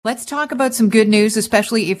Let's talk about some good news,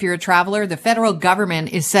 especially if you're a traveler. The federal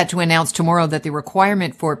government is set to announce tomorrow that the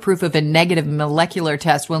requirement for proof of a negative molecular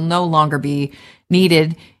test will no longer be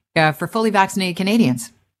needed for fully vaccinated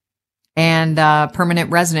Canadians and permanent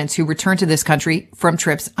residents who return to this country from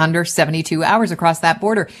trips under 72 hours across that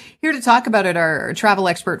border. Here to talk about it, our travel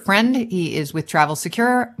expert friend. He is with Travel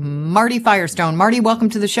Secure, Marty Firestone. Marty, welcome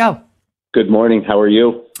to the show. Good morning. How are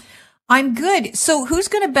you? I'm good. So who's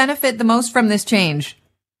going to benefit the most from this change?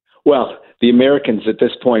 Well, the Americans at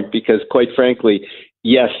this point, because quite frankly,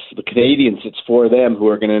 yes, the Canadians, it's for them who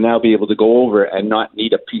are going to now be able to go over and not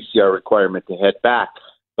need a PCR requirement to head back.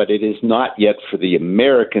 But it is not yet for the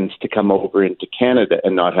Americans to come over into Canada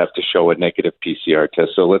and not have to show a negative PCR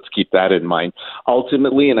test. So let's keep that in mind.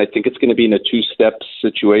 Ultimately, and I think it's going to be in a two-step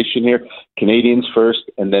situation here, Canadians first,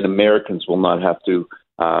 and then Americans will not have to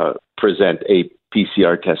present a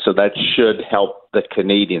PCR test. So that should help the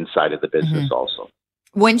Canadian side of the business also.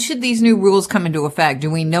 When should these new rules come into effect?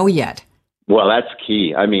 Do we know yet? Well, that's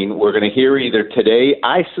key. I mean, we're going to hear either today,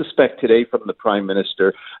 I suspect today from the Prime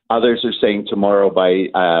Minister, others are saying tomorrow by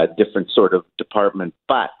a different sort of department,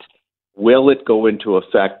 but will it go into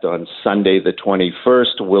effect on Sunday the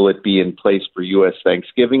 21st? Will it be in place for U.S.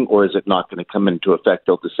 Thanksgiving, or is it not going to come into effect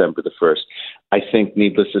till December the 1st? I think,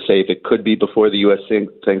 needless to say, if it could be before the U.S.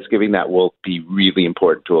 Thanksgiving, that will be really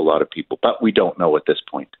important to a lot of people, but we don't know at this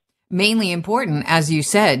point. Mainly important, as you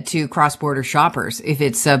said, to cross-border shoppers, if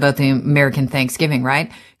it's about the American Thanksgiving, right?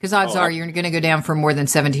 Because odds are you're going to go down for more than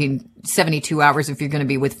 72 hours if you're going to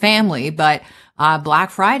be with family. But Black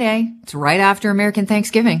Friday, it's right after American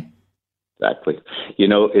Thanksgiving. Exactly. You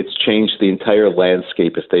know, it's changed the entire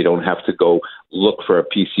landscape if they don't have to go look for a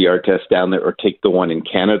PCR test down there or take the one in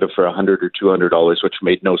Canada for $100 or $200, which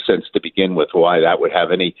made no sense to begin with, why that would have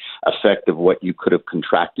any effect of what you could have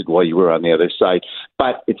contracted while you were on the other side.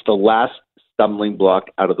 But it's the last stumbling block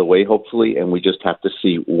out of the way, hopefully, and we just have to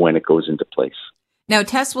see when it goes into place. Now,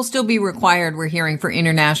 tests will still be required, we're hearing, for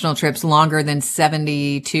international trips longer than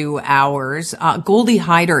 72 hours. Goldie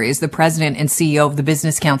Hyder is the president and CEO of the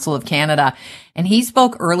Business Council of Canada, and he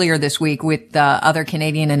spoke earlier this week with other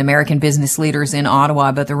Canadian and American business leaders in Ottawa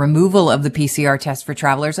about the removal of the PCR test for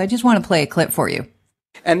travelers. I just want to play a clip for you.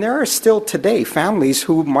 And there are still today families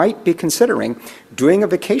who might be considering doing a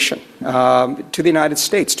vacation to the United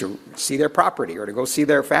States to see their property or to go see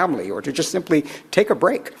their family or to just simply take a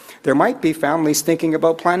break. There might be families thinking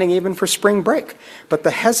about planning even for spring break. But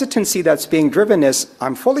the hesitancy that's being driven is,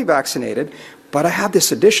 I'm fully vaccinated, but I have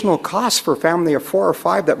this additional cost for a family of 4 or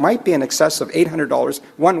 5 that might be in excess of $800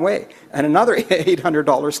 one way and another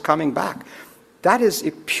 $800 coming back. That is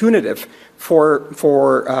punitive for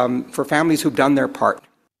families who've done their part.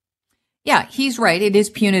 Yeah, he's right. It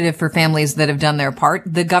is punitive for families that have done their part.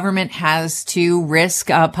 The government has to risk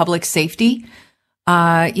public safety.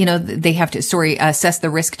 They have to, assess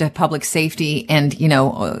the risk to public safety and,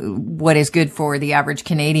 what is good for the average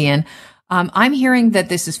Canadian. I'm hearing that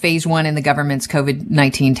this is phase 1 in the government's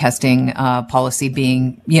COVID-19 testing policy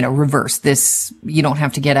being, reversed. You don't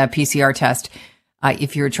have to get a PCR test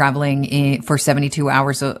if you're traveling for 72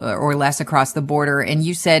 hours or less across the border. And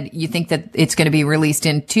you said you think that it's going to be released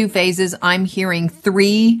in 2 phases. I'm hearing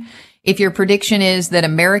 3. If your prediction is that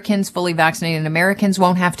fully vaccinated Americans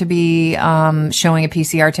won't have to be showing a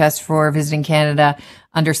PCR test for visiting Canada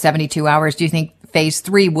under 72 hours, do you think phase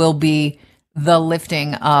 3 will be the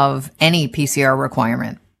lifting of any PCR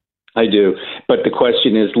requirement? I do. But the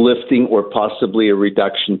question is lifting or possibly a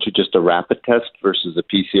reduction to just a rapid test versus a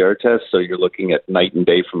PCR test. So you're looking at night and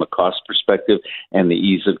day from a cost perspective and the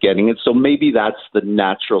ease of getting it. So maybe that's the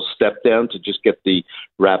natural step down to just get the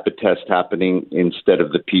rapid test happening instead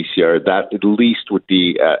of the PCR. That at least would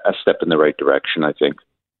be a step in the right direction, I think.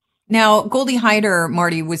 Now, Goldie Hyder,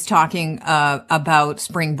 Marty, was talking about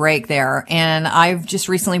spring break there. And I've just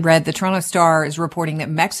recently read the Toronto Star is reporting that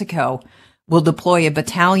Mexico will deploy a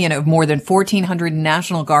battalion of more than 1,400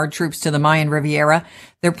 National Guard troops to the Mayan Riviera.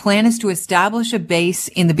 Their plan is to establish a base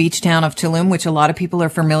in the beach town of Tulum, which a lot of people are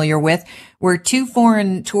familiar with, where 2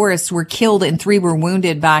 foreign tourists were killed and 3 were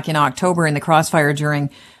wounded back in October in the crossfire during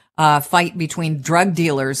a fight between drug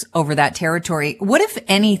dealers over that territory. What, if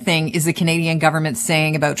anything, is the Canadian government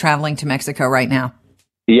saying about traveling to Mexico right now?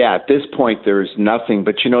 Yeah, at this point, there is nothing.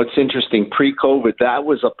 But, it's interesting. Pre-COVID, that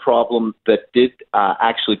was a problem that did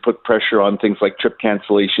actually put pressure on things like trip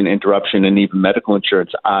cancellation, interruption, and even medical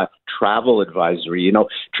insurance. Travel advisory.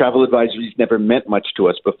 Travel advisories never meant much to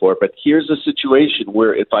us before. But here's a situation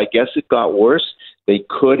where if I guess it got worse, They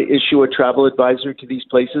could issue a travel advisory to these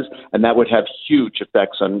places, and that would have huge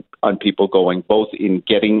effects on people going, both in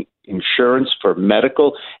getting insurance for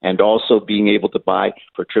medical and also being able to buy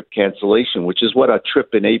for trip cancellation, which is what a trip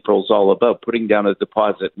in April is all about, putting down a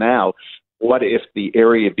deposit now. What if the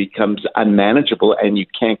area becomes unmanageable and you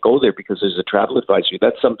can't go there because there's a travel advisory?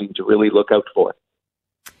 That's something to really look out for.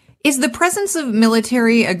 Is the presence of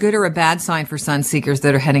military a good or a bad sign for sun seekers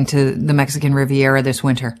that are heading to the Mexican Riviera this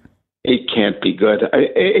winter? It can't be good.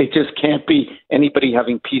 It just can't be anybody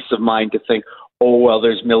having peace of mind to think, oh, well,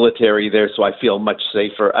 there's military there, so I feel much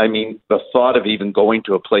safer. I mean, the thought of even going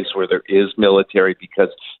to a place where there is military because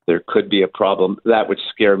there could be a problem, that would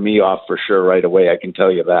scare me off for sure right away. I can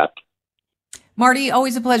tell you that. Marty,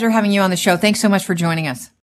 always a pleasure having you on the show. Thanks so much for joining us.